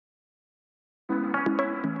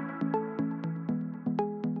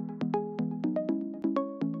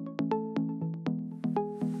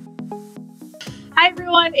Hi,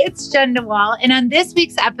 everyone. It's Jen Nawal. And on this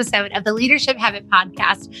week's episode of the Leadership Habit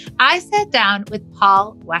Podcast, I sat down with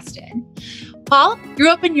Paul Weston. Paul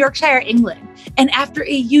grew up in Yorkshire, England, and after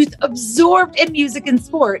a youth absorbed in music and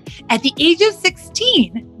sport, at the age of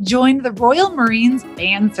 16, joined the Royal Marines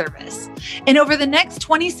Band Service. And over the next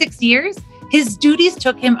 26 years, his duties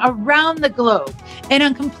took him around the globe. And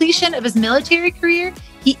on completion of his military career,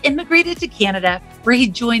 he immigrated to Canada, where he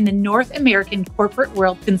joined the North American corporate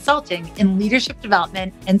world consulting in leadership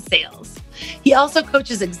development and sales. He also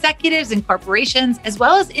coaches executives and corporations, as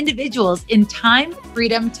well as individuals in time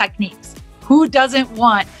freedom techniques. Who doesn't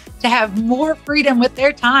want to have more freedom with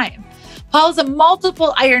their time? Paul's a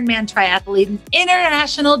multiple Ironman triathlete and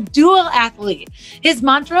international duathlete. His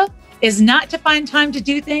mantra is not to find time to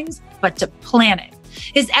do things, but to plan it.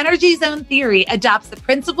 His energy zone theory adopts the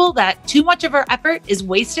principle that too much of our effort is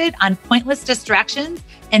wasted on pointless distractions,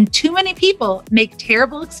 and too many people make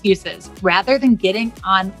terrible excuses rather than getting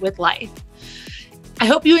on with life. I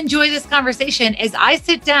hope you enjoy this conversation as I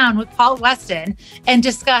sit down with Paul Weston and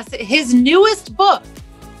discuss his newest book,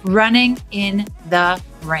 Running in the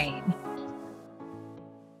Rain.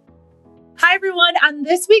 Hi, everyone. On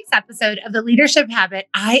this week's episode of The Leadership Habit,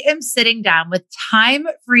 I am sitting down with time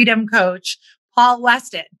freedom coach, Paul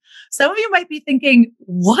Weston. Some of you might be thinking,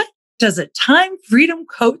 what does a time freedom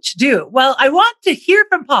coach do? Well, I want to hear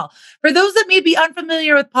from Paul. For those that may be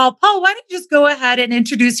unfamiliar with Paul, why don't you just go ahead and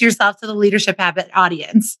introduce yourself to the Leadership Habit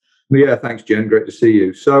audience? Yeah, thanks, Jen. Great to see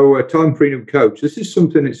you. So, time freedom coach, this is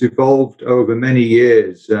something that's evolved over many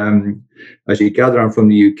years. As you gather, I'm from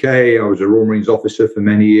the UK. I was a Royal Marines officer for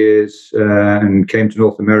many years and came to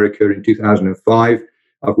North America in 2005.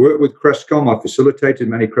 I've worked with Crestcom. I've facilitated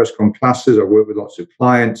many Crestcom classes. I've worked with lots of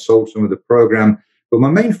clients, sold some of the program. But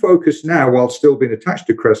my main focus now, while still being attached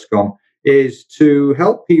to Crestcom, is to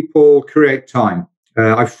help people create time.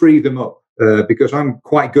 I free them up because I'm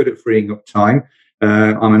quite good at freeing up time.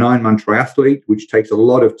 I'm an Ironman triathlete, which takes a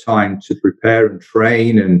lot of time to prepare and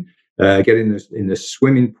train and get in the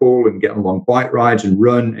swimming pool and get on long bike rides and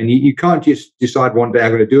run. And you can't just decide one day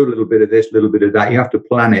I'm going to do a little bit of this, a little bit of that. You have to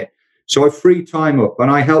plan it. So I free time up,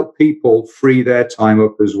 and I help people free their time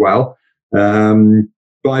up as well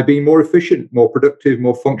by being more efficient, more productive,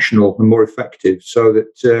 more functional, and more effective, so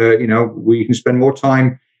that we can spend more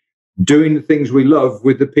time doing the things we love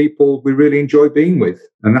with the people we really enjoy being with.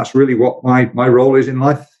 And that's really what my role is in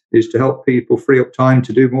life, is to help people free up time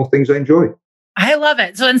to do more things they enjoy. I love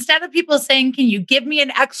it. So instead of people saying, can you give me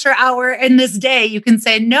an extra hour in this day? You can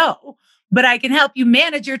say, no, but I can help you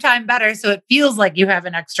manage your time better so it feels like you have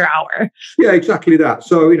an extra hour. Yeah, exactly that.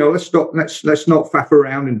 So, let's not faff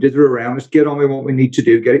around and dither around. Let's get on with what we need to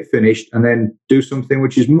do, get it finished, and then do something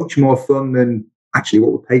which is much more fun than actually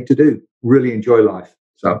what we're paid to do. Really enjoy life.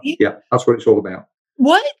 So, yeah, that's what it's all about.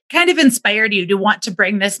 What kind of inspired you to want to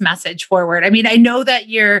bring this message forward? I mean, I know that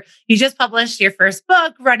you just published your first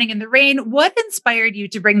book, Running in the Rain. What inspired you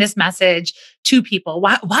to bring this message to people?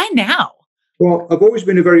 Why now? Well, I've always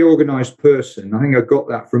been a very organized person. I think I got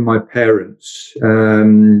that from my parents.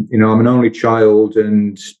 I'm an only child,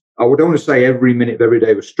 and I don't want to say every minute of every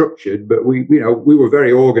day was structured, but we were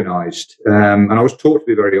very organized. And I was taught to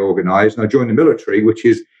be very organized. And I joined the military, which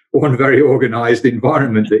is one very organized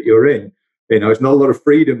environment that you're in. It's not a lot of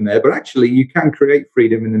freedom there, but actually you can create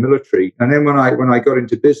freedom in the military. And then when I got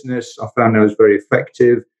into business, I found I was very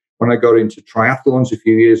effective. When I got into triathlons a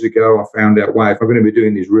few years ago, I found out, wow, if I'm going to be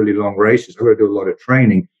doing these really long races, I've got to do a lot of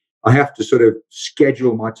training. I have to sort of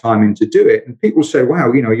schedule my time in to do it. And people say,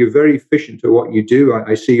 wow, you're very efficient at what you do.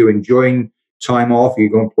 I see you enjoying time off.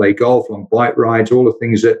 You go and play golf, on bike rides, all the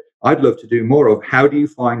things that I'd love to do more of. How do you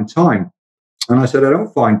find time? And I said, I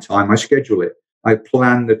don't find time. I schedule it. I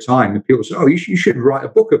plan the time. And people say, oh, you should write a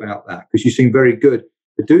book about that because you seem very good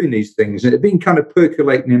at doing these things. And it had been kind of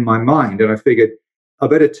percolating in my mind. And I figured, I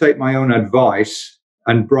better take my own advice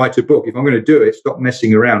and write a book. If I'm going to do it, stop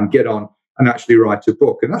messing around, get on and actually write a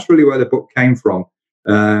book. And that's really where the book came from.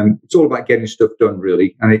 It's all about getting stuff done,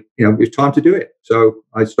 really. And it's time to do it. So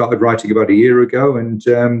I started writing about a year ago, and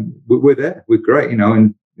we're there. We're great,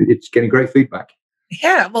 and it's getting great feedback.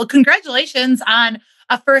 Yeah. Well, congratulations on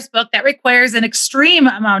a first book that requires an extreme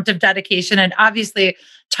amount of dedication and obviously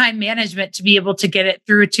time management to be able to get it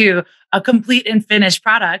through to a complete and finished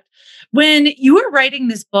product. When you were writing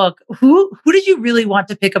this book, who did you really want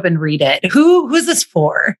to pick up and read it? Who's this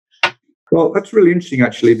for? Well, that's really interesting,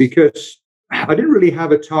 actually, because I didn't really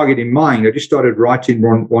have a target in mind. I just started writing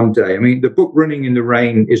one day. I mean, the book Running in the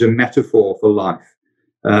Rain is a metaphor for life.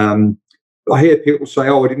 I hear people say,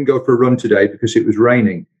 oh, I didn't go for a run today because it was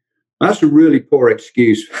raining. That's a really poor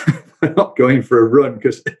excuse for not going for a run,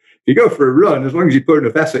 because you go for a run, as long as you put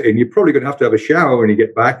enough effort in, you're probably going to have a shower when you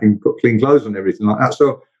get back and put clean clothes on, everything like that.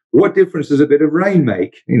 So what difference does a bit of rain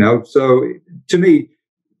make? So to me,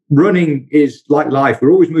 running is like life.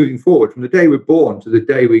 We're always moving forward from the day we're born to the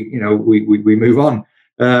day we move on.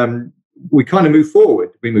 We kind of move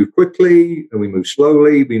forward. We move quickly and we move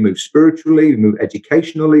slowly. We move spiritually. We move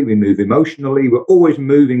educationally. We move emotionally. We're always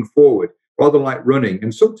moving forward, rather like running.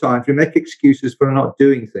 And sometimes we make excuses for not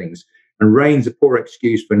doing things. And rain's a poor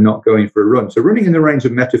excuse for not going for a run. So running in the rain's a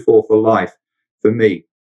metaphor for life for me.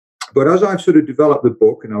 But as I've sort of developed the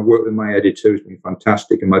book, and I've worked with my editor, who's been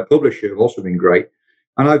fantastic, and my publisher have also been great,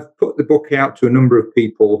 and I've put the book out to a number of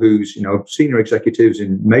people who's, senior executives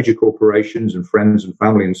in major corporations and friends and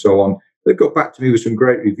family and so on. They've got back to me with some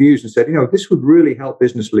great reviews and said, this would really help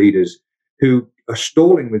business leaders who are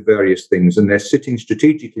stalling with various things and they're sitting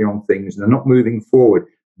strategically on things and they're not moving forward.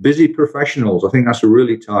 Busy professionals, I think that's a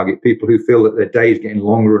really target, people who feel that their day is getting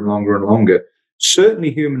longer and longer and longer.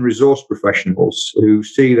 Certainly human resource professionals who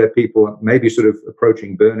see their people maybe sort of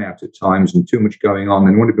approaching burnout at times and too much going on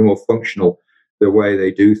and want to be more functional the way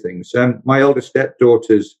they do things. My eldest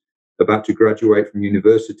stepdaughter's about to graduate from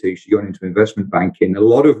university. She's going into investment banking. A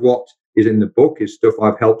lot of what is in the book is stuff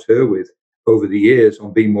I've helped her with over the years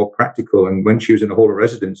on being more practical. And when she was in a hall of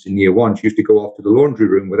residence in year one, she used to go off to the laundry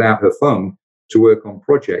room without her phone to work on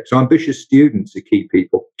projects. So ambitious students are key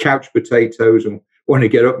people, couch potatoes and want to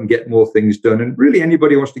get up and get more things done. And really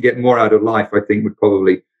anybody who wants to get more out of life, I think would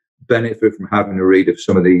probably benefit from having a read of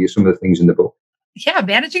some of the things in the book. Yeah,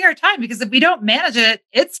 managing our time, because if we don't manage it,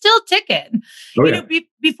 it's still ticking. Oh, yeah.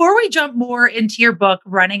 Before we jump more into your book,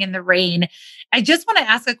 Running in the Rain, I just want to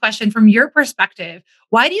ask a question from your perspective.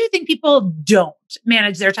 Why do you think people don't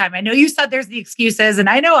manage their time? I know you said there's the excuses, and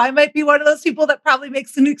I know I might be one of those people that probably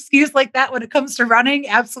makes an excuse like that when it comes to running.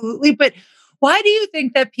 Absolutely. But why do you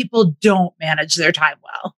think that people don't manage their time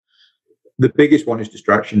well? The biggest one is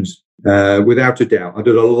distractions, without a doubt. I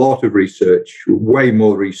did a lot of research, way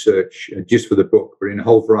more research just for the book, but in a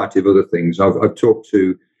whole variety of other things. I've talked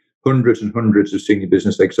to hundreds and hundreds of senior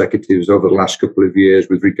business executives over the last couple of years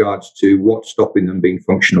with regards to what's stopping them being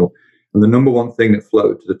functional. And the number one thing that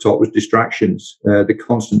floated to the top was distractions, the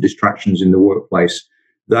constant distractions in the workplace.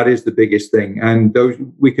 That is the biggest thing. And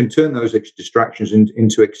we can turn those distractions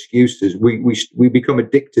into excuses. We become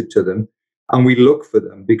addicted to them. And we look for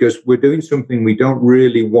them because we're doing something we don't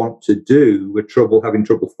really want to do. We're having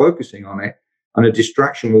trouble focusing on it. And a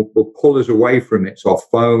distraction will pull us away from it. So our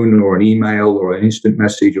phone or an email or an instant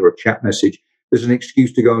message or a chat message, there's an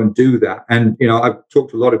excuse to go and do that. And, I've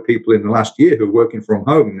talked to a lot of people in the last year who are working from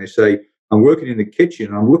home and they say, I'm working in the kitchen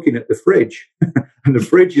and I'm looking at the fridge and the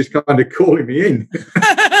fridge is kind of calling me in.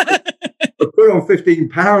 I put on 15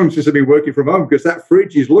 pounds since I've been working from home because that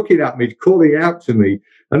fridge is looking at me, calling out to me.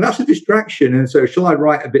 And that's a distraction. And so shall I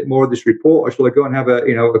write a bit more of this report or shall I go and have a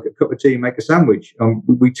cup of tea and make a sandwich?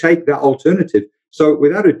 We take that alternative. So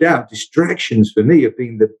without a doubt, distractions for me have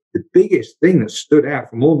been the biggest thing that stood out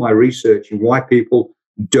from all my research and why people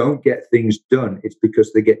don't get things done. It's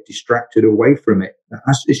because they get distracted away from it.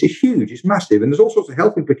 It's massive. And there's all sorts of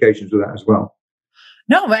health implications with that as well.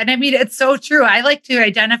 No, and I mean, it's so true. I like to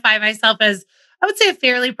identify myself as, I would say, a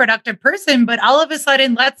fairly productive person, but all of a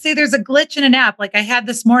sudden, let's say there's a glitch in an app like I had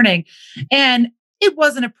this morning, and it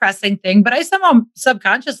wasn't a pressing thing, but I somehow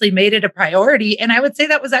subconsciously made it a priority. And I would say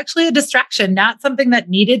that was actually a distraction, not something that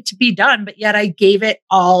needed to be done, but yet I gave it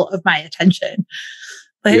all of my attention.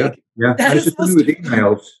 Yeah. And it's the thing with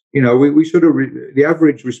emails. We sort of, the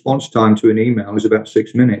average response time to an email is about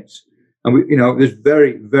 6 minutes. And there's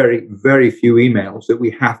very, very, very few emails that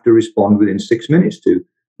we have to respond within 6 minutes to.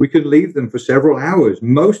 We could leave them for several hours.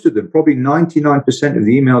 Most of them, probably 99% of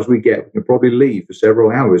the emails we get, we can probably leave for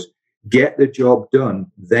several hours. Get the job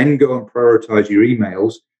done, then go and prioritize your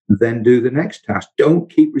emails, then do the next task. Don't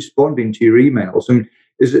keep responding to your emails. And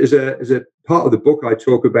as a part of the book, I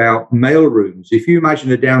talk about mail rooms. If you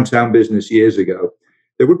imagine a downtown business years ago,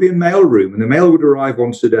 there would be a mail room and the mail would arrive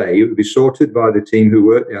once a day. It would be sorted by the team who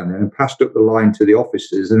worked down there and passed up the line to the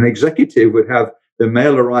offices. And the executive would have the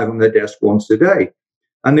mail arrive on their desk once a day.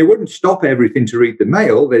 And they wouldn't stop everything to read the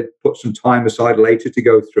mail. They'd put some time aside later to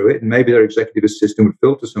go through it. And maybe their executive assistant would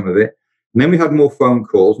filter some of it. And then we had more phone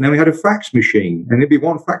calls. And then we had a fax machine. And there'd be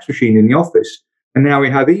one fax machine in the office. And now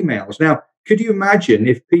we have emails. Now, could you imagine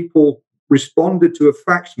if people responded to a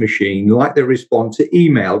fax machine like they respond to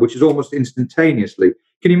email, which is almost instantaneously?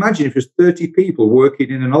 Can you imagine if there's 30 people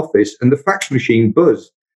working in an office and the fax machine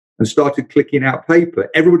buzzed and started clicking out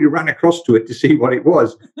paper? Everybody ran across to it to see what it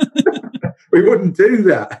was. We wouldn't do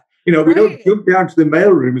that. We don't jump down to the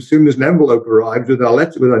mailroom as soon as an envelope arrives with our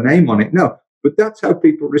letter with our name on it. No, But that's how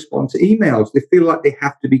people respond to emails. They feel like they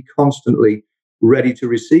have to be constantly ready to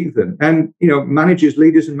receive them. And, managers,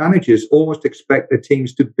 leaders and managers almost expect their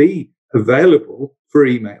teams to be available for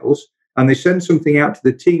emails. And they send something out to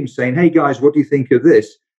the team saying, hey, guys, what do you think of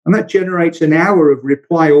this? And that generates an hour of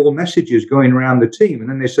reply all messages going around the team. And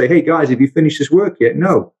then they say, hey, guys, have you finished this work yet?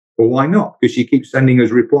 No. Well, why not? Because you keep sending us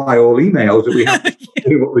reply all emails that we have to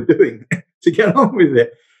do what we're doing to get on with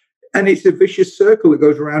it. And it's a vicious circle that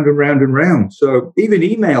goes round and round and round. So even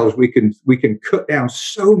emails, we can cut down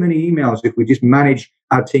so many emails if we just manage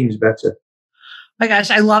our teams better. My gosh,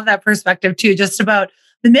 I love that perspective too, just about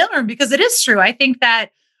the mailroom, because it is true. I think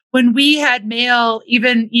that when we had mail,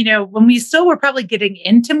 even, when we still were probably getting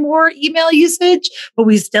into more email usage, but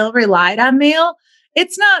we still relied on mail.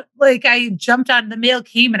 It's not like I jumped on, the mail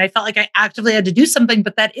came and I felt like I actively had to do something,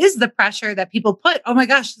 but that is the pressure that people put. Oh my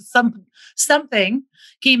gosh, something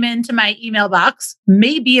came into my email box,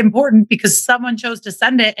 may be important because someone chose to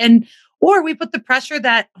send it. Or we put the pressure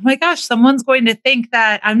that, oh my gosh, someone's going to think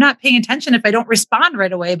that I'm not paying attention if I don't respond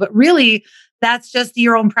right away. But really, that's just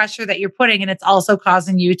your own pressure that you're putting. And it's also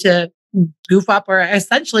causing you to goof up or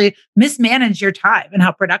essentially mismanage your time and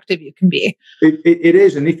how productive you can be. It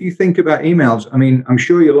is. And if you think about emails, I mean, I'm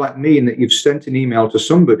sure you're like me in that you've sent an email to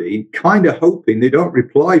somebody kind of hoping they don't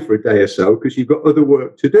reply for a day or so because you've got other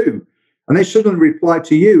work to do. And they suddenly reply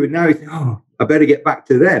to you. And now you think, oh, I better get back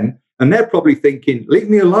to them. And they're probably thinking, leave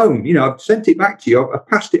me alone. I've sent it back to you. I've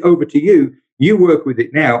passed it over to you. You work with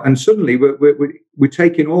it now. And suddenly we're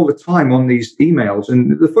taking all the time on these emails.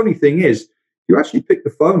 And the funny thing is, you actually pick the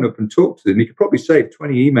phone up and talk to them, you could probably save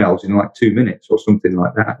 20 emails in like 2 minutes or something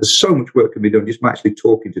like that. There's so much work can be done just by actually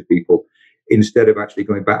talking to people instead of actually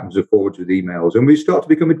going backwards and forwards with emails. And we start to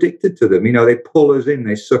become addicted to them. They pull us in,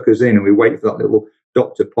 they suck us in, and we wait for that little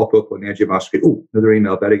dot to pop up on the edge of our screen. Oh, another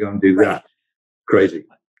email, better go and do that. Crazy.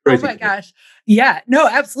 Oh my gosh. Yeah, no,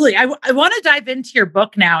 absolutely. I want to dive into your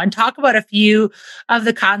book now and talk about a few of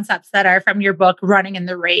the concepts that are from your book, Running in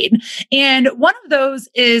the Rain. And one of those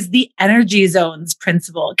is the energy zones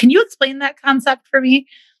principle. Can you explain that concept for me?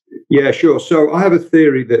 Yeah, sure. So I have a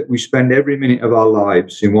theory that we spend every minute of our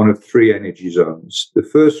lives in one of three energy zones. The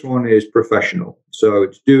first one is professional. So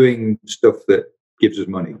it's doing stuff that gives us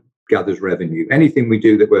money, gathers revenue. Anything we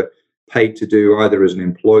do that we're paid to do, either as an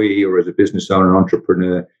employee or as a business owner,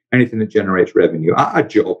 entrepreneur, anything that generates revenue, a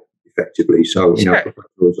job effectively. So, Sure.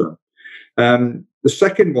 Professional zone. The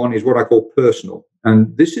second one is what I call personal.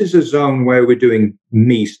 And this is a zone where we're doing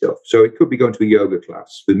me stuff. So it could be going to a yoga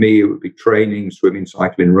class. For me, it would be training, swimming,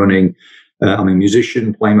 cycling, running. I'm a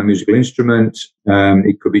musician, playing my musical instrument.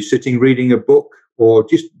 It could be sitting, reading a book, or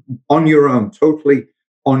just on your own, totally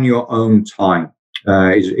on your own time.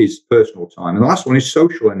 Is personal time. And the last one is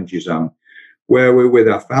social energy zone, where we're with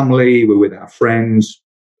our family, we're with our friends,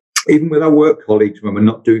 even with our work colleagues when we're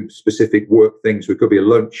not doing specific work things. So it could be a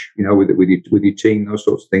lunch, with your team, those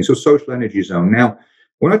sorts of things. So social energy zone. Now,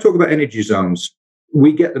 when I talk about energy zones,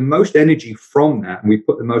 we get the most energy from that, and we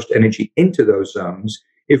put the most energy into those zones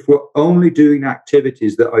if we're only doing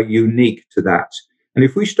activities that are unique to that. And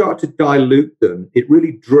if we start to dilute them, it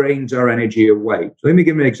really drains our energy away. So let me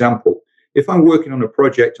give you an example. If I'm working on a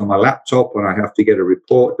project on my laptop and I have to get a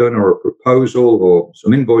report done or a proposal or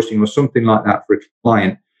some invoicing or something like that for a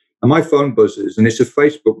client, and my phone buzzes and it's a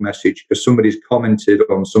Facebook message because somebody's commented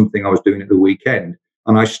on something I was doing at the weekend,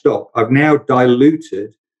 and I stop, I've now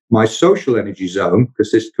diluted my social energy zone,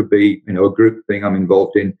 because this could be, a group thing I'm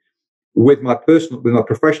involved in, with my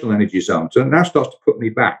professional energy zone. So it now starts to put me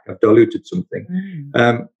back. I've diluted something.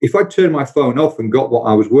 If I turn my phone off and got what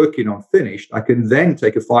I was working on finished, I can then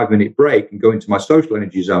take a 5-minute break and go into my social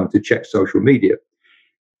energy zone to check social media.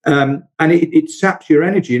 And it saps your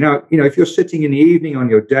energy. Now, if you're sitting in the evening on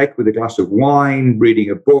your deck with a glass of wine, reading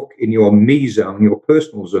a book in your me zone, your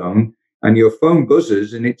personal zone, and your phone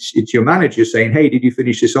buzzes and it's your manager saying, hey, did you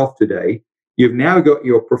finish this off today? You've now got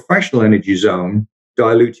your professional energy zone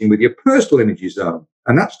diluting with your personal energy zone.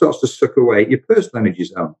 And that starts to suck away your personal energy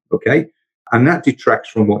zone, okay? And that detracts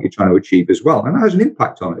from what you're trying to achieve as well. And that has an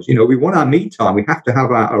impact on us. We want our me time. We have to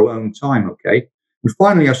have our own time, okay? And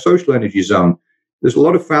finally, our social energy zone. There's a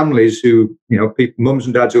lot of families who, mums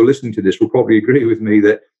and dads who are listening to this will probably agree with me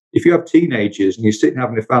that if you have teenagers and you're sitting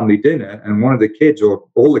having a family dinner and one of the kids or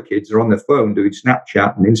all the kids are on their phone doing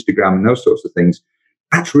Snapchat and Instagram and those sorts of things,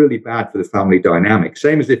 that's really bad for the family dynamic.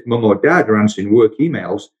 Same as if mum or dad are answering work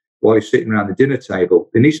emails while you're sitting around the dinner table.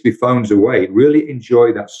 There needs to be phones away. Really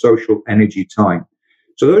enjoy that social energy time.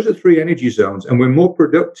 So those are 3 energy zones, and we're more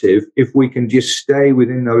productive if we can just stay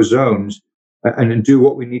within those zones and do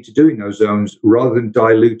what we need to do in those zones rather than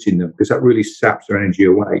diluting them, because that really saps our energy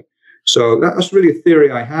away. So that's really a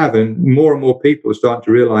theory I have, and more people are starting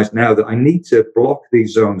to realize now that I need to block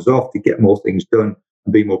these zones off to get more things done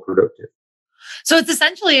and be more productive. So it's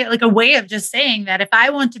essentially like a way of just saying that if I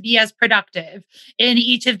want to be as productive in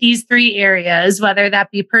each of these three areas, whether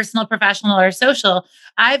that be personal, professional, or social,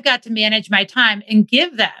 I've got to manage my time and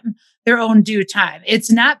give them their own due time.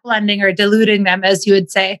 It's not blending or diluting them, as you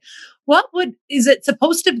would say. Is it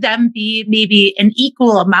supposed to then be maybe an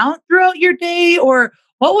equal amount throughout your day? Or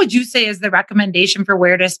what would you say is the recommendation for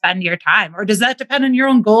where to spend your time? Or does that depend on your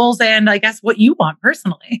own goals and I guess what you want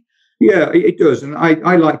personally? Yeah, it does. And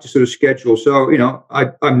I like to sort of schedule. So,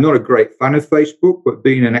 I'm not a great fan of Facebook, but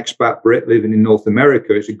being an expat Brit living in North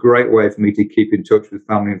America, it's a great way for me to keep in touch with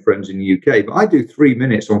family and friends in the UK. But I do 3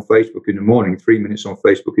 minutes on Facebook in the morning, 3 minutes on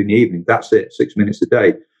Facebook in the evening. That's it, 6 minutes a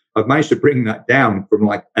day. I've managed to bring that down from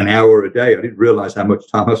like an hour a day. I didn't realize how much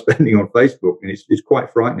time I was spending on Facebook, and it's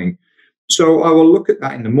quite frightening. So I will look at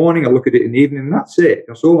that in the morning, I look at it in the evening, and that's it.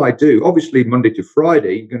 That's all I do. Obviously, Monday to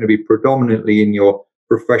Friday, you're going to be predominantly in your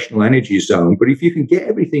professional energy zone. But if you can get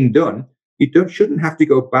everything done, shouldn't have to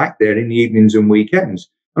go back there in the evenings and weekends.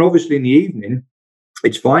 And obviously in the evening,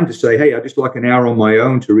 it's fine to say, hey, I just like an hour on my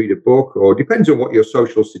own to read a book, or depends on what your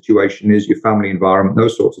social situation is, your family environment,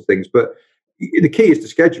 those sorts of things. But the key is to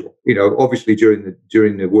schedule. Obviously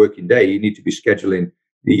during the working day, you need to be scheduling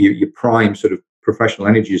your prime sort of professional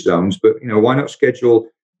energy zones. But why not schedule?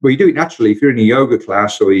 Well, you do it naturally. If you're in a yoga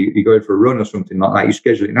class or you're going for a run or something like that, you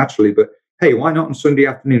schedule it naturally. But hey, why not on Sunday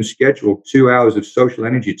afternoon schedule 2 hours of social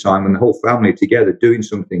energy time and the whole family together doing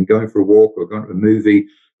something, going for a walk or going to a movie,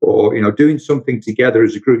 or doing something together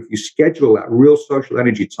as a group? If you schedule that real social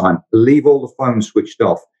energy time, leave all the phones switched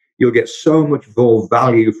off, you'll get so much more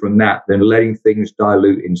value from that than letting things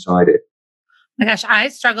dilute inside it. My gosh, I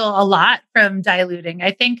struggle a lot from diluting. I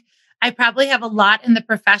think I probably have a lot in the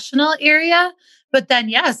professional area, but then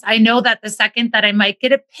yes, I know that the second that I might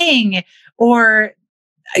get a ping, or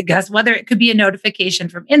I guess whether it could be a notification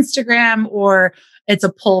from Instagram or it's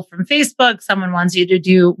a pull from Facebook, someone wants you to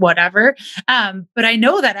do whatever. But I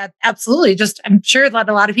know that absolutely, I'm sure that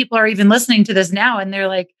a lot of people are even listening to this now and they're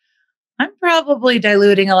like, I'm probably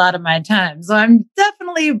diluting a lot of my time. So I'm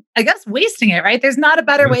definitely, I guess, wasting it, right? There's not a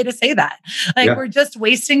better way to say that. We're just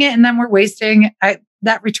wasting it, and then we're wasting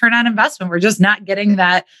that return on investment. We're just not getting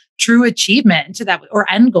that true achievement to that or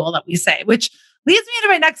end goal that we say, which leads me to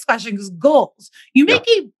my next question, because goals. You make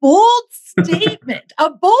a bold statement,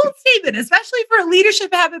 especially for a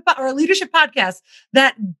leadership habit or a leadership podcast,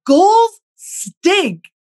 that goals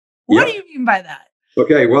stink. What do you mean by that?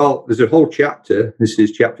 Okay, well, there's a whole chapter. This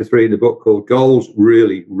is chapter 3 in the book called Goals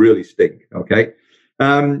Really, Really Stink. Okay.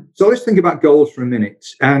 So let's think about goals for a minute.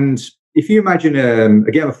 And if you imagine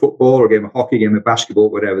a game of football or a game of hockey, a game of basketball,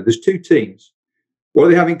 whatever, there's two teams. What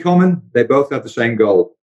do they have in common? They both have the same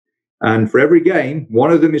goal. And for every game,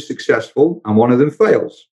 one of them is successful and one of them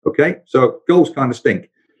fails. Okay, so goals kind of stink.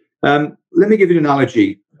 Let me give you an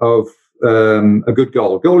analogy of a good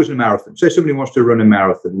goal. A goal is a marathon. Say somebody wants to run a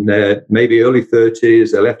marathon. They're maybe early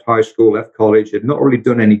 30s, they left high school, left college, they've not really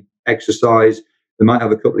done any exercise. They might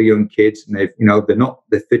have a couple of young kids and they're not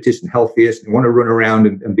the fittest and healthiest and want to run around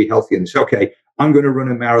and be healthy. And say, okay, I'm going to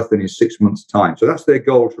run a marathon in 6 months' time. So that's their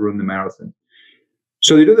goal, to run the marathon.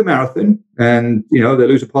 So they do the marathon and, they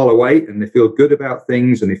lose a pile of weight and they feel good about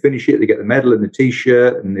things and they finish it. They get the medal and the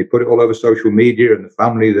T-shirt and they put it all over social media and the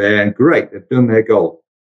family there, and great, they've done their goal.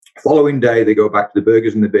 Following day, they go back to the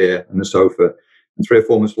burgers and the beer and the sofa. And 3 or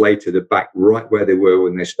 4 months later, they're back right where they were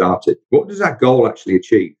when they started. What does that goal actually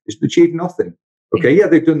achieve? It's achieved nothing. Okay, yeah,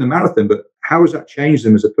 they've done the marathon, but how has that changed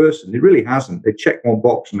them as a person? It really hasn't. They check one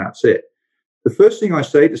box and that's it. The first thing I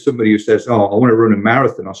say to somebody who says, oh, I want to run a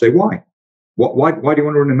marathon, I say, why? Why do you want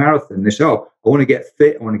to run a marathon? They say, oh, I want to get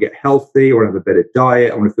fit, I want to get healthy, I want to have a better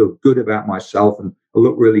diet, I want to feel good about myself and I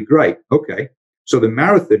look really great. Okay. So the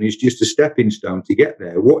marathon is just a stepping stone to get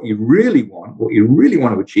there. What you really want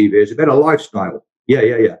to achieve is a better lifestyle. Yeah.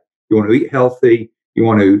 You want to eat healthy. You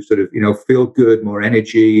want to sort of, feel good, more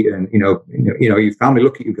energy, and your family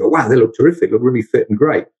look at you and go, wow, they look terrific, look really fit and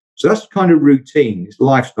great. So that's kind of routine. It's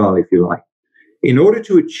lifestyle, if you like. In order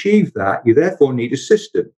to achieve that, you therefore need a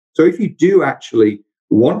system. So if you do actually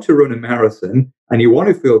want to run a marathon and you want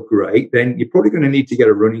to feel great, then you're probably going to need to get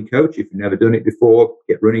a running coach if you've never done it before.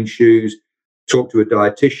 Get running shoes. Talk to a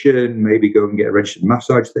dietitian, maybe go and get a registered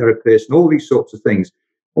massage therapist, and all these sorts of things.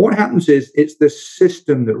 And what happens is it's the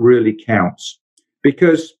system that really counts,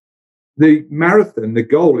 because the marathon, the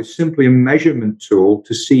goal is simply a measurement tool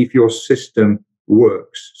to see if your system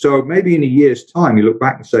works. So maybe in a year's time, you look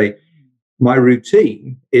back and say, my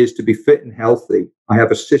routine is to be fit and healthy. I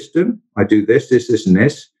have a system. I do this, and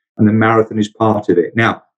this, and the marathon is part of it.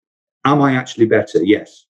 Now, Am I actually better?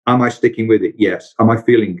 Yes. Am I sticking with it? Yes. Am I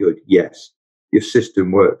feeling good? Yes. Your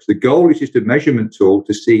system works. The goal is just a measurement tool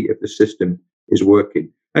to see if the system is working.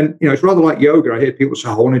 And, it's rather like yoga. I hear people say,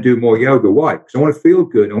 I want to do more yoga. Why? Because I want to feel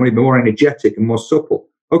good. I want to be more energetic and more supple.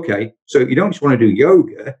 Okay. So you don't just want to do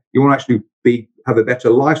yoga. You want to actually have a better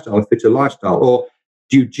lifestyle, a fitter lifestyle. Or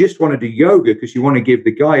do you just want to do yoga because you want to give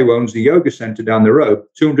the guy who owns the yoga center down the road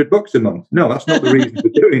 $200 a month? No, that's not the reason for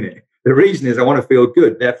doing it. The reason is I want to feel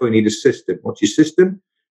good. Therefore, you need a system. What's your system?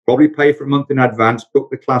 Probably pay for a month in advance, book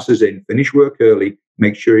the classes in, finish work early,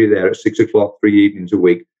 make sure you're there at 6 o'clock, 3 evenings a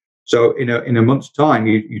week. So in a month's time,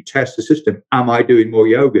 you test the system. Am I doing more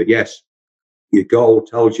yoga? Yes. Your goal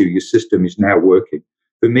tells you your system is now working.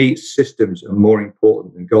 For me, systems are more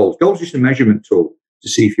important than goals. Goals are just a measurement tool to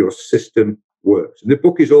see if your system works. And the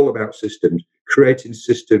book is all about systems, creating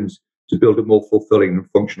systems to build a more fulfilling and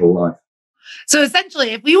functional life. So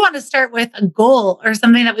essentially, if we want to start with a goal or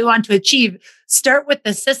something that we want to achieve, start with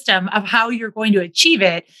the system of how you're going to achieve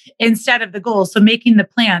it instead of the goal. So making the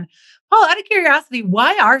plan. Paul, out of curiosity,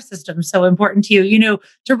 why are systems so important to you?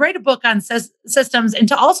 To write a book on systems and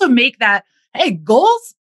to also make that, hey,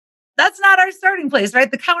 goals, that's not our starting place,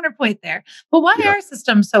 right? The counterpoint there. But why are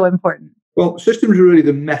systems so important? Well, systems are really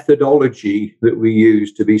the methodology that we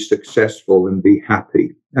use to be successful and be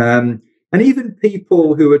happy. And even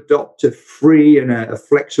people who adopt a free and a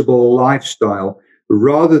flexible lifestyle,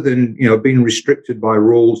 rather than being restricted by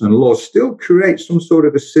rules and laws, still create some sort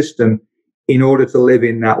of a system in order to live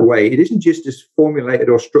in that way. It isn't just as formulated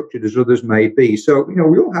or structured as others may be. So,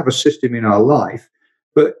 we all have a system in our life,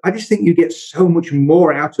 but I just think you get so much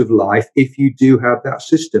more out of life if you do have that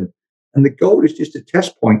system. And the goal is just a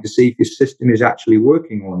test point to see if your system is actually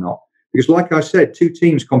working or not. Because like I said, two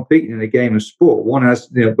teams competing in a game of sport, one has,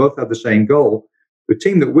 both have the same goal. The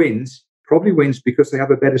team that wins probably wins because they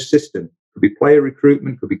have a better system. Could be player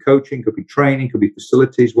recruitment, could be coaching, could be training, could be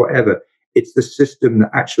facilities, whatever. It's the system that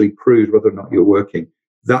actually proves whether or not you're working.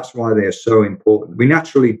 That's why they are so important. We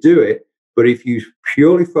naturally do it, but if you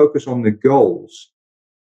purely focus on the goals,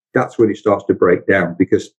 that's when it starts to break down.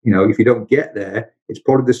 Because, if you don't get there, it's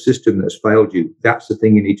part of the system that's failed you. That's the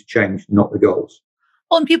thing you need to change, not the goals.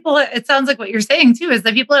 Well, and people, it sounds like what you're saying too, is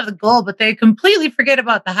that people have the goal, but they completely forget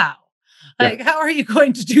about the how. Like, how are you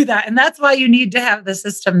going to do that? And that's why you need to have the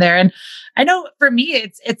system there. And I know for me,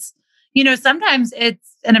 it's sometimes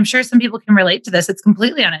and I'm sure some people can relate to this, it's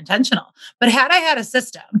completely unintentional. But had I had a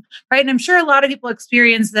system, right? And I'm sure a lot of people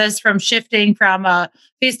experience this from shifting from a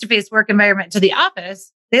face-to-face work environment to the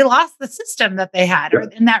office. They lost the system that they had or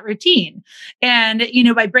in that routine. And,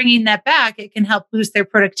 by bringing that back, it can help boost their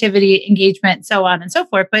productivity, engagement, so on and so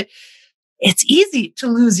forth. But it's easy to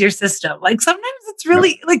lose your system. Like sometimes it's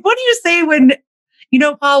really like, what do you say when,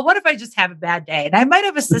 Paul, what if I just have a bad day and I might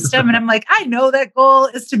have a system and I'm like, I know that goal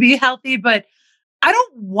is to be healthy, but I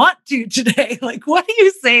don't want to today. Like, what do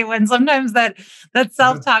you say when sometimes that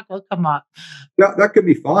self-talk will come up? That could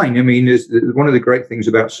be fine. I mean, one of the great things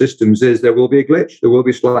about systems is there will be a glitch. There will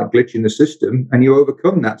be a slight glitch in the system, and you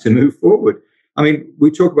overcome that to move forward. I mean,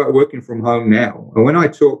 we talk about working from home now. And when I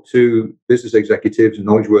talk to business executives and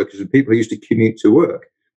knowledge workers and people who used to commute to work,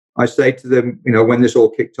 I say to them, when this all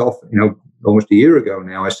kicked off, almost a year ago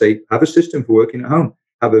now, I say, have a system for working at home.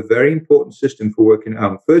 Have a very important system for working at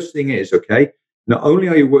home. First thing is, not only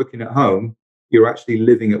are you working at home, you're actually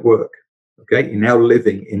living at work. Okay, you're now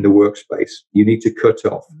living in the workspace. You need to cut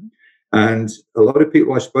off. And a lot of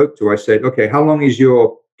people I spoke to, I said, okay, how long is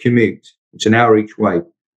your commute? It's an hour each way.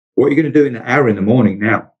 What are you going to do in an hour in the morning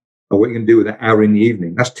now? Or what are you going to do with an hour in the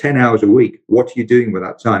evening? That's 10 hours a week. What are you doing with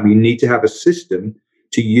that time? You need to have a system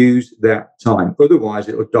to use that time. Otherwise,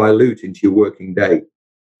 it will dilute into your working day.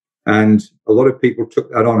 And a lot of people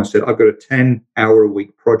took that on and said, I've got a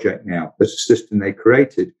 10-hour-a-week project now. That's a system they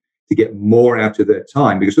created to get more out of their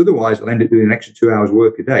time, because otherwise they'll end up doing an extra 2 hours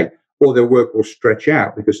work a day, or their work will stretch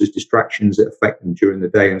out because there's distractions that affect them during the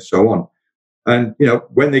day and so on. And,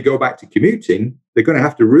 when they go back to commuting, they're going to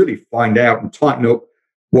have to really find out and tighten up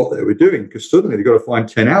what they were doing, because suddenly they've got to find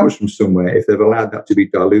 10 hours from somewhere if they've allowed that to be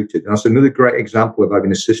diluted. And that's another great example of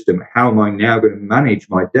having a system. How am I now going to manage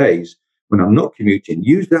my days when I'm not commuting?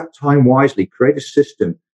 Use that time wisely. Create a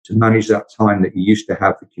system to manage that time that you used to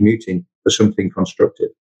have for commuting for something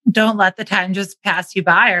constructive. Don't let the time just pass you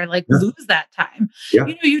by or lose that time. Yeah.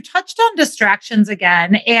 You touched on distractions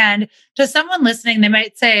again. And to someone listening, they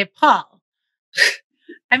might say, Paul,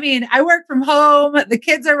 I mean, I work from home. The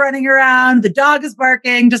kids are running around. The dog is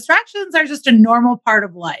barking. Distractions are just a normal part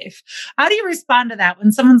of life. How do you respond to that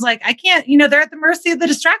when someone's like, I can't, they're at the mercy of the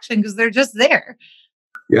distraction because they're just there?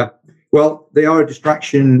 Yeah. Well, they are a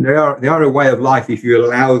distraction. They are a way of life if you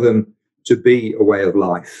allow them to be a way of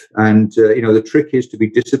life. And, the trick is to be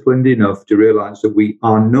disciplined enough to realize that we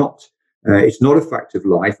are not, it's not a fact of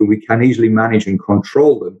life, and we can easily manage and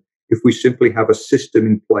control them if we simply have a system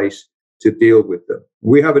in place to deal with them.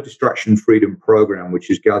 We have a distraction freedom program, which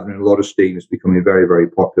is gathering a lot of steam. It's becoming very, very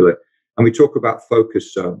popular. And we talk about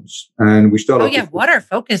focus zones. And we start off. What are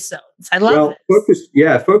focus zones? I love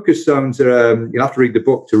focus zones are, you'll have to read the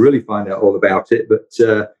book to really find out all about it. But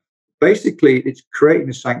basically, it's creating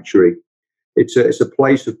a sanctuary. It's a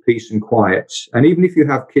place of peace and quiet. And even if you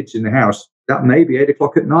have kids in the house, that may be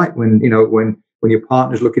 8:00 at night when your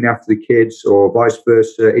partner's looking after the kids, or vice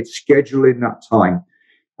versa. It's scheduling that time.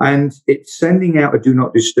 And it's sending out a do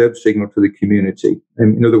not disturb signal to the community.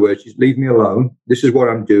 And in other words, just leave me alone. This is what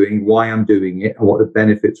I'm doing, why I'm doing it, and what the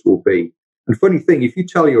benefits will be. And funny thing, if you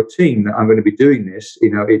tell your team that I'm going to be doing this,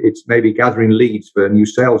 it's maybe gathering leads for a new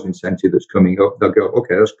sales incentive that's coming up. They'll go,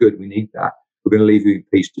 okay, that's good. We need that. We're going to leave you in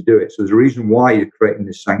peace to do it. So there's a reason why you're creating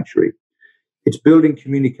this sanctuary. It's building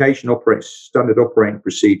communication standard operating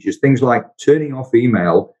procedures, things like turning off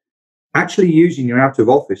email, actually using your out of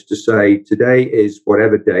office to say, today is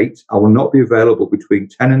whatever date, I will not be available between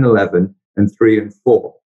 10 and 11 and 3 and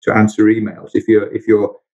 4 to answer emails. If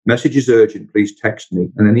your message is urgent, please text me.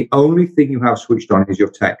 And then the only thing you have switched on is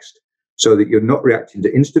your text, so that you're not reacting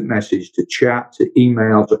to instant message, to chat, to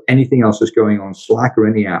emails, or anything else that's going on, Slack or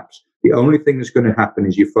any apps. The only thing that's going to happen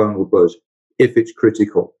is your phone will buzz if it's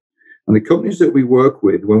critical. And the companies that we work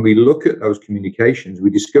with, when we look at those communications, we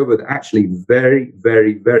discover that actually very,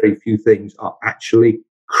 very, very few things are actually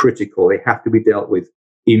critical. They have to be dealt with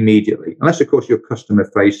immediately. Unless, of course, you're customer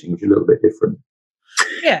facing, which is a little bit different.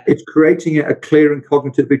 Yeah. It's creating a clear and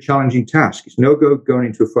cognitively challenging task. It's no go going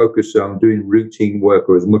into a focus zone, doing routine work,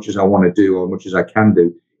 or as much as I want to do, or as much as I can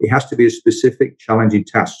do. It has to be a specific, challenging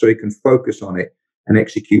task so you can focus on it and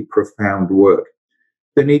execute profound work.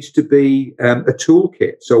 There needs to be a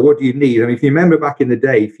toolkit. So what do you need? I mean, if you remember back in the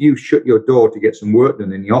day, if you shut your door to get some work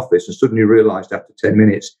done in the office and suddenly realized after 10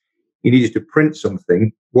 minutes you needed to print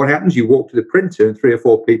something, what happens? You walk to the printer and 3 or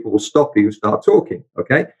 4 people will stop you and start talking,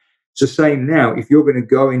 okay? It's the same now. If you're going to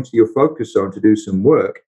go into your focus zone to do some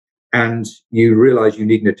work and you realize you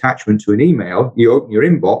need an attachment to an email, you open your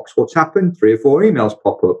inbox, what's happened? 3 or 4 emails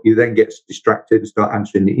pop up. You then get distracted and start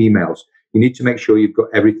answering the emails. You need to make sure you've got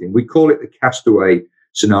everything. We call it the castaway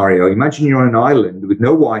scenario. Imagine you're on an island with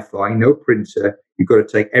no Wi-Fi, no printer. You've got to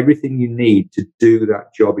take everything you need to do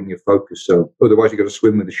that job in your focus zone. Otherwise, you've got to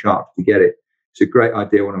swim with the sharks to get it. It's a great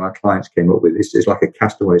idea one of my clients came up with. It's like a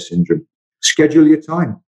castaway syndrome. Schedule your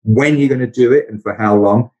time, when you're going to do it and for how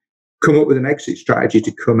long. Come up with an exit strategy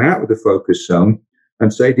to come out of the focus zone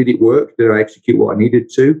and say, did it work? Did I execute what I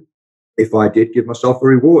needed to? If I did, give myself a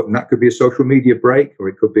reward. And that could be a social media break, or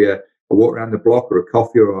it could be a walk around the block, or a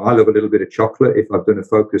coffee, or I love a little bit of chocolate if I've done a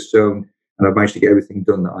focus zone and I've managed to get everything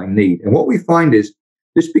done that I need. And what we find is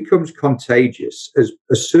this becomes contagious. As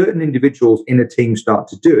certain individuals in a team start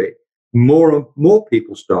to do it, more and more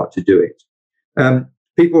people start to do it.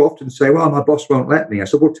 People often say, well, my boss won't let me. I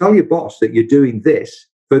said, well, tell your boss that you're doing this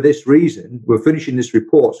for this reason. We're finishing this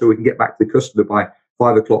report so we can get back to the customer by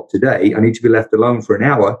 5:00 today. I need to be left alone for an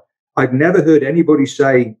hour. I've never heard anybody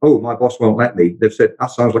say, oh, my boss won't let me. They've said,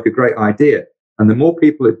 that sounds like a great idea. And the more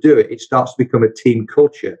people that do it, it starts to become a team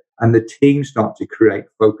culture, and the team start to create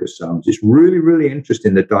focus zones. It's really, really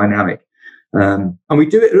interesting, the dynamic. And we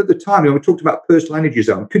do it at the time. We talked about personal energy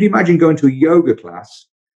zone. Could you imagine going to a yoga class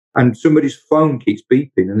and somebody's phone keeps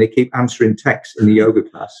beeping and they keep answering texts in the yoga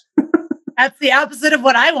class? That's the opposite of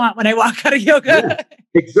what I want when I walk out of yoga. Yeah,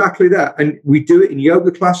 exactly that. And we do it in yoga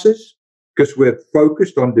classes because we're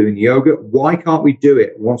focused on doing yoga. Why can't we do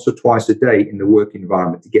it once or twice a day in the work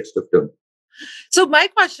environment to get stuff done? So my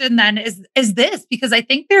question then is this, because I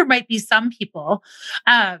think there might be some people,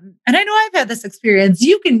 and I know I've had this experience.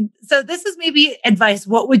 So this is maybe advice.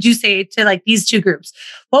 What would you say to like these two groups?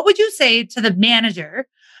 What would you say to the manager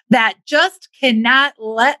that just cannot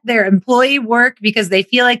let their employee work because they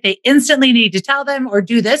feel like they instantly need to tell them or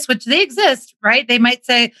do this, which they exist, right? They might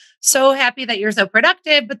say, so happy that you're so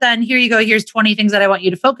productive, but then here you go, here's 20 things that I want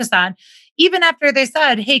you to focus on. Even after they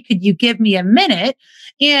said, hey, could you give me a minute?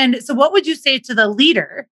 And so what would you say to the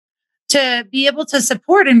leader to be able to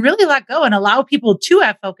support and really let go and allow people to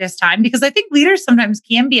have focus time? Because I think leaders sometimes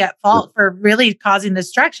can be at fault for really causing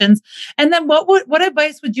distractions. And then what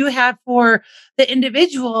advice would you have for the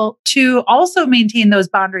individual to also maintain those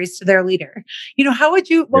boundaries to their leader? What would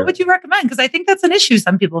you recommend? Because I think that's an issue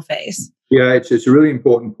some people face. Yeah, it's a really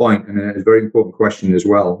important point and a very important question as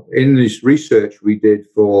well. In this research we did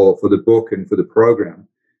for the book and for the program,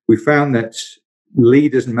 we found that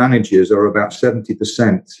leaders and managers are about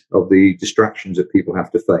 70% of the distractions that people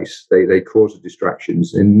have to face. They cause the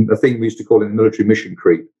distractions. And the thing we used to call in the military mission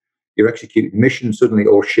creep. You're executing mission, suddenly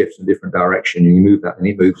all shifts in a different direction, and you move that and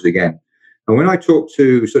it moves again. And when I talk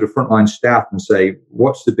to sort of frontline staff and say,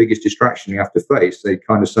 what's the biggest distraction you have to face? They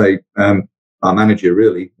kind of say, our manager,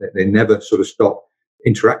 really. They never sort of stop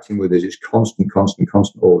interacting with us. It's constant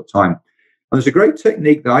all the time. And there's a great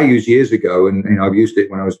technique that I used years ago, and I've used it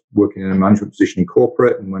when I was working in a management position in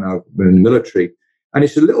corporate and when I was in the military. And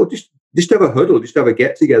it's a little, just have a huddle, just have a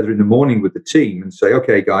get together in the morning with the team and say,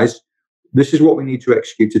 okay, guys, this is what we need to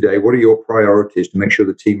execute today. What are your priorities to make sure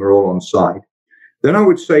the team are all on side? Then I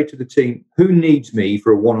would say to the team, who needs me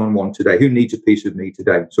for a one-on-one today? Who needs a piece of me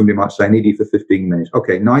today? Somebody might say, I need you for 15 minutes.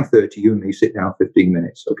 Okay, 9:30, you and me sit down 15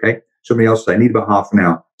 minutes, okay? Somebody else say, I need about half an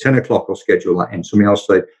hour. 10 o'clock, I'll schedule that in. Somebody else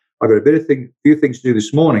say, I've got a few things to do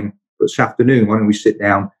this morning, but this afternoon, why don't we sit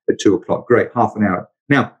down at 2 o'clock? Great, half an hour.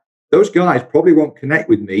 Now, those guys probably won't connect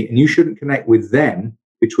with me, and you shouldn't connect with them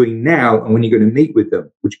between now and when you're going to meet with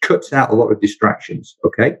them, which cuts out a lot of distractions,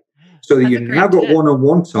 okay? So that you've now got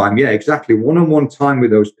one-on-one time. Yeah, exactly. One-on-one time with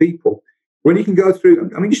those people. When you can go through,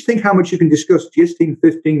 I mean, just think how much you can discuss just in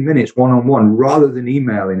 15 minutes one-on-one rather than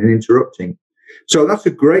emailing and interrupting. So that's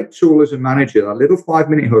a great tool as a manager, that little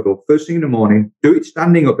 5-minute huddle, first thing in the morning, do it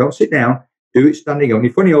standing up, don't sit down, do it standing up. And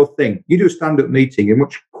a funny old thing, you do a stand-up meeting, you're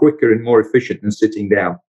much quicker and more efficient than sitting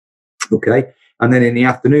down, okay? And then in the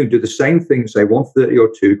afternoon, do the same thing, say 1:30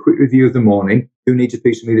 or 2, quick review of the morning, who needs a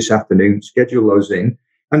piece of me this afternoon, schedule those in,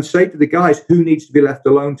 and say to the guys who needs to be left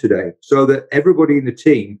alone today, so that everybody in the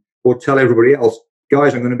team will tell everybody else,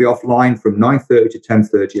 guys, I'm going to be offline from 9:30 to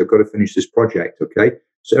 10:30. I've got to finish this project, okay?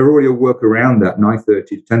 So everybody will work around that 9:30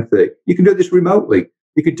 to 10:30. You can do this remotely.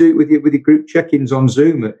 You could do it with your group check-ins on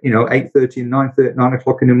Zoom at 8:30 and 9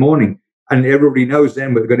 o'clock in the morning, and everybody knows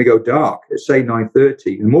then we're going to go dark at say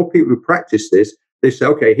 9:30. The more people who practice this, they say,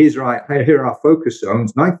 okay, here are our focus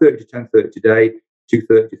zones, 9:30 to 10:30 today.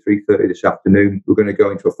 2:30 to 3:30 this afternoon, we're going to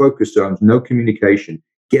go into a focus zone, no communication,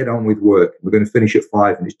 get on with work. We're going to finish at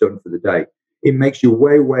 5 and it's done for the day. It makes you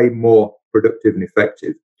way more productive and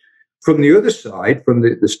effective. From the other side, from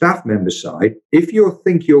the staff member side, if you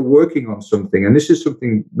think you're working on something, and this is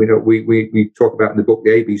something we talk about in the book,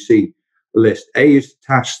 the ABC list. A is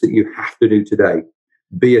tasks that you have to do today.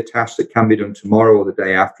 B, a task that can be done tomorrow or the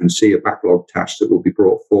day after, and C, a backlog task that will be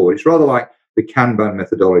brought forward. It's rather like the Kanban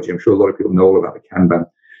methodology. I'm sure a lot of people know all about the Kanban.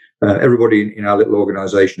 Everybody in our little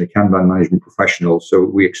organization are Kanban management professionals, so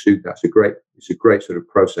we exude that. It's a great sort of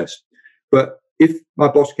process. But if my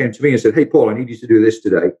boss came to me and said, hey, Paul, I need you to do this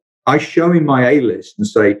today, I show him my A list and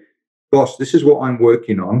say, boss, this is what I'm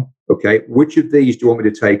working on. Okay, which of these do you want me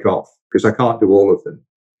to take off? Because I can't do all of them.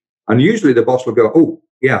 And usually the boss will go, oh,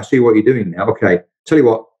 yeah, I see what you're doing now. Okay, tell you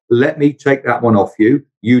what, let me take that one off you.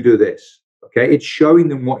 You do this. Okay, it's showing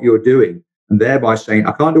them what you're doing, and thereby saying,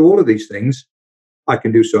 I can't do all of these things. I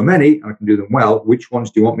can do so many, I can do them well. Which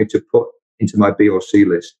ones do you want me to put into my B or C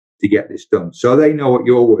list to get this done? So they know what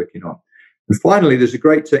you're working on. And finally, there's a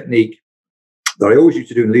great technique that I always used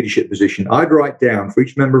to do in leadership position. I'd write down for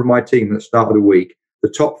each member of my team at the start of the week, the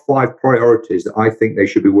top 5 priorities that I think they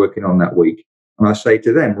should be working on that week. And I say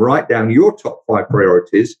to them, write down your top 5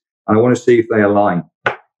 priorities, and I want to see if they align.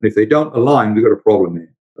 And if they don't align, we've got a problem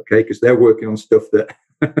here, okay? Because they're working on stuff that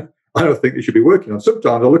I don't think they should be working on.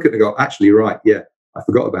 Sometimes I'll look at it and go, actually, right, yeah, I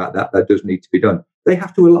forgot about that. That does need to be done. They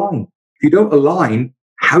have to align. If you don't align,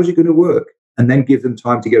 how's it going to work? And then give them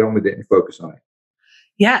time to get on with it and focus on it.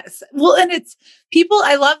 Yes. Well, and it's people,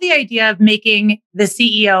 I love the idea of making the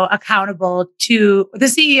CEO accountable to the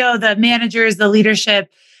CEO, the managers, the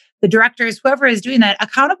leadership, the directors, whoever is doing that,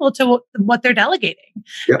 accountable to what they're delegating,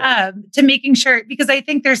 to making sure, because I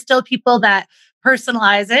think there's still people that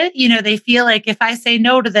personalize it. They feel like if I say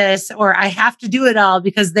no to this, or I have to do it all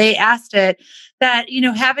because they asked it, that,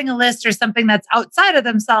 having a list or something that's outside of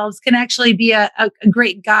themselves can actually be a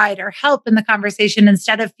great guide or help in the conversation,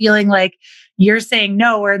 instead of feeling like you're saying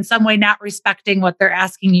no or in some way not respecting what they're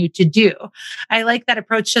asking you to do. I like that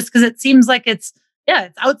approach just because it seems like it's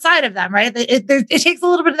outside of them, right? It takes a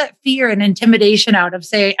little bit of that fear and intimidation out of,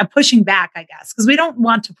 say, a pushing back, I guess, because we don't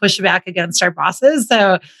want to push back against our bosses.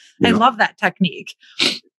 So I love that technique.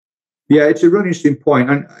 Yeah, it's a really interesting point.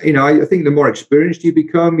 And, I think the more experienced you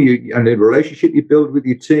become, and the relationship you build with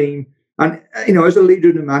your team, and, as a leader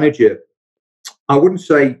and a manager, I wouldn't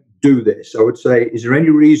say do this. I would say, is there any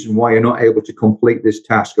reason why you're not able to complete this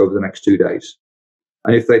task over the next 2 days?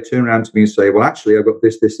 And if they turn around to me and say, well, actually, I've got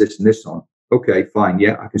this, and this on. Okay, fine.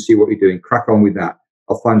 Yeah, I can see what you're doing. Crack on with that.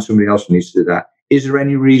 I'll find somebody else who needs to do that. Is there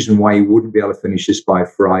any reason why you wouldn't be able to finish this by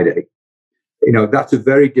Friday? That's a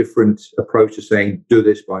very different approach to saying, do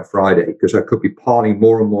this by Friday, because I could be piling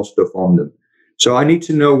more and more stuff on them. So I need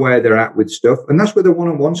to know where they're at with stuff. And that's where the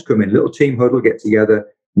one-on-ones come in. Little team huddle, get together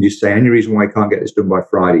and just say, any reason why I can't get this done by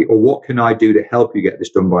Friday? Or what can I do to help you get this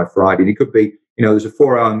done by Friday? And it could be, there's a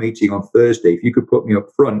 4-hour meeting on Thursday. If you could put me up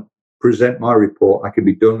front, present my report, I could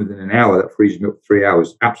be done within an hour. That frees me up 3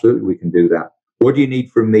 hours. Absolutely, we can do that. What do you need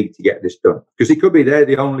from me to get this done? Because it could be they're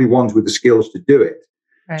the only ones with the skills to do it.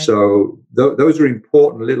 Right. So those are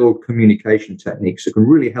important little communication techniques that can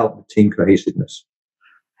really help the team cohesiveness.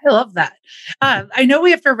 I love that. I know we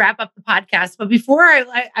have to wrap up the podcast, but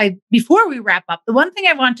before we wrap up, the one thing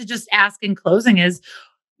I want to just ask in closing is,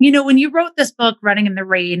 when you wrote this book, Running in the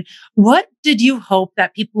Rain, what did you hope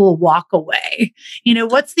that people will walk away?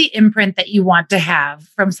 What's the imprint that you want to have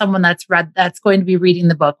from someone that's going to be reading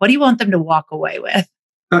the book? What do you want them to walk away with?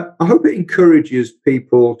 I hope it encourages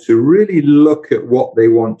people to really look at what they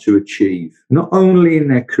want to achieve, not only in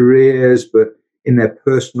their careers, but in their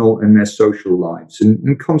personal and their social lives,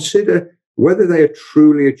 and consider whether they are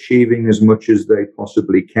truly achieving as much as they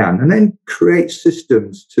possibly can, and then create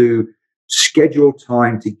systems to schedule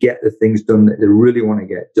time to get the things done that they really want to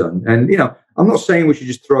get done. And, I'm not saying we should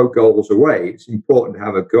just throw goals away. It's important to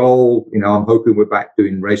have a goal. I'm hoping we're back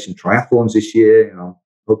doing racing triathlons this year. I'm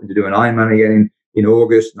hoping to do an Ironman again in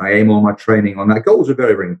August, and I aim all my training on that. Goals are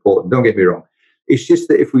very, very important. Don't get me wrong. It's just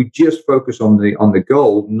that if we just focus on the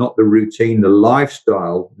goal, not the routine, the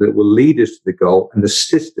lifestyle that will lead us to the goal and the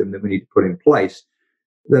system that we need to put in place,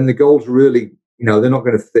 then the goals really, they're not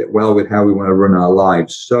going to fit well with how we want to run our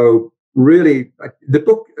lives. So really, the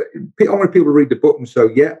book, I want people to read the book and so,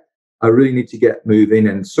 I really need to get moving.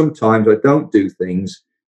 And sometimes I don't do things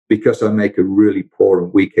because I make a really poor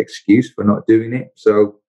and weak excuse for not doing it.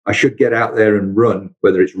 So I should get out there and run,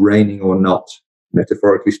 whether it's raining or not.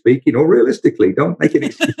 Metaphorically speaking, or realistically, don't make an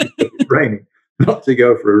excuse if it's raining not to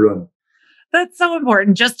go for a run. That's so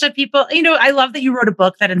important. Just to people, I love that you wrote a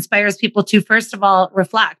book that inspires people to, first of all,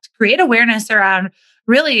 reflect, create awareness around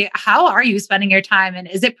really how are you spending your time, and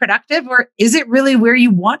is it productive, or is it really where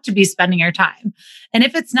you want to be spending your time? And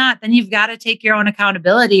if it's not, then you've got to take your own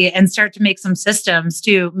accountability and start to make some systems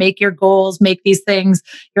to make your goals, make these things,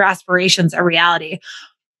 your aspirations, a reality.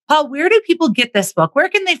 Paul, where do people get this book? Where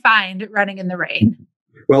can they find Running in the Rain?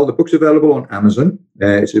 Well, the book's available on Amazon.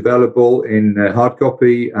 It's available in hard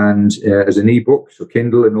copy and as an ebook, so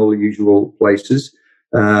Kindle and all the usual places.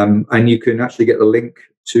 And you can actually get the link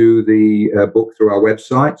to the book through our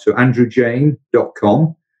website. So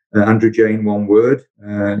andrewjane.com, Andrew Jane, one word,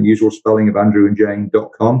 usual spelling of Andrew and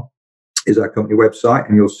Jane.com is our company website.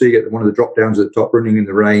 And you'll see it, one of the drop downs at the top, Running in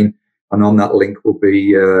the Rain. And on that link will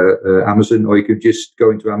be Amazon, or you could just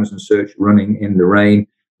go into Amazon, search Running in the Rain.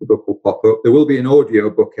 The book will pop up. There will be an audio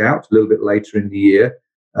book out a little bit later in the year.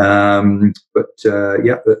 But for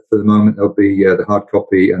the moment, there'll be the hard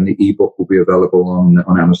copy, and the ebook will be available on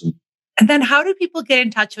Amazon. And then how do people get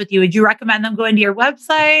in touch with you? Would you recommend them going to your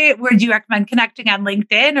website? Would you recommend connecting on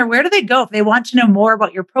LinkedIn? Or where do they go if they want to know more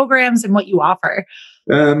about your programs and what you offer?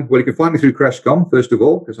 Well, you can find me through Crestcom, first of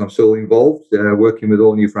all, because I'm still involved, working with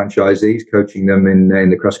all new franchisees, coaching them in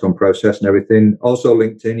the Crestcom process and everything. Also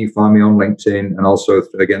LinkedIn, you find me on LinkedIn, and also,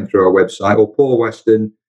 again, through our website, or Paul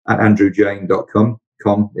Weston at andrewjane.com.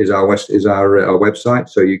 is our website,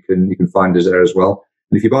 so you can find us there as well.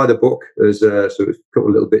 And if you buy the book, there's a couple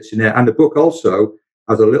of little bits in there. And the book also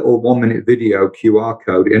has a little 1-minute video QR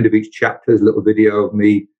code. At the end of each chapter, there's a little video of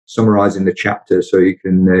me summarizing the chapter, so you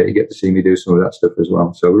get to see me do some of that stuff as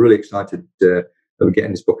well. So we're really excited that we're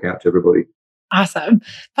getting this book out to everybody. Awesome.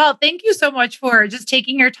 Paul, thank you so much for just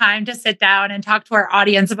taking your time to sit down and talk to our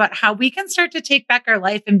audience about how we can start to take back our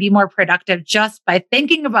life and be more productive just by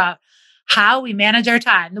thinking about how we manage our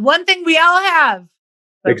time. The one thing we all have.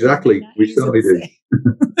 Exactly. We certainly do.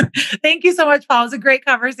 Thank you so much, Paul. It was a great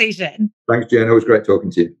conversation. Thanks, Jen. It was great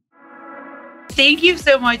talking to you. Thank you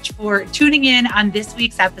so much for tuning in on this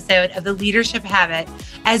week's episode of The Leadership Habit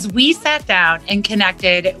as we sat down and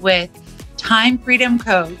connected with time freedom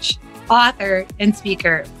coach, author, and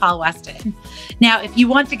speaker, Paul Weston. Now, if you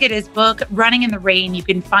want to get his book, Running in the Rain, you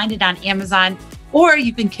can find it on Amazon, or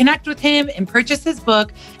you can connect with him and purchase his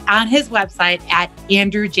book on his website at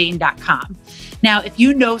andrewjane.com. Now, if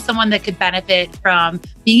you know someone that could benefit from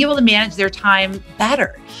being able to manage their time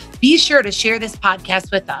better, be sure to share this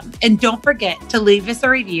podcast with them. And don't forget to leave us a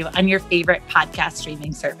review on your favorite podcast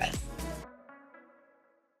streaming service.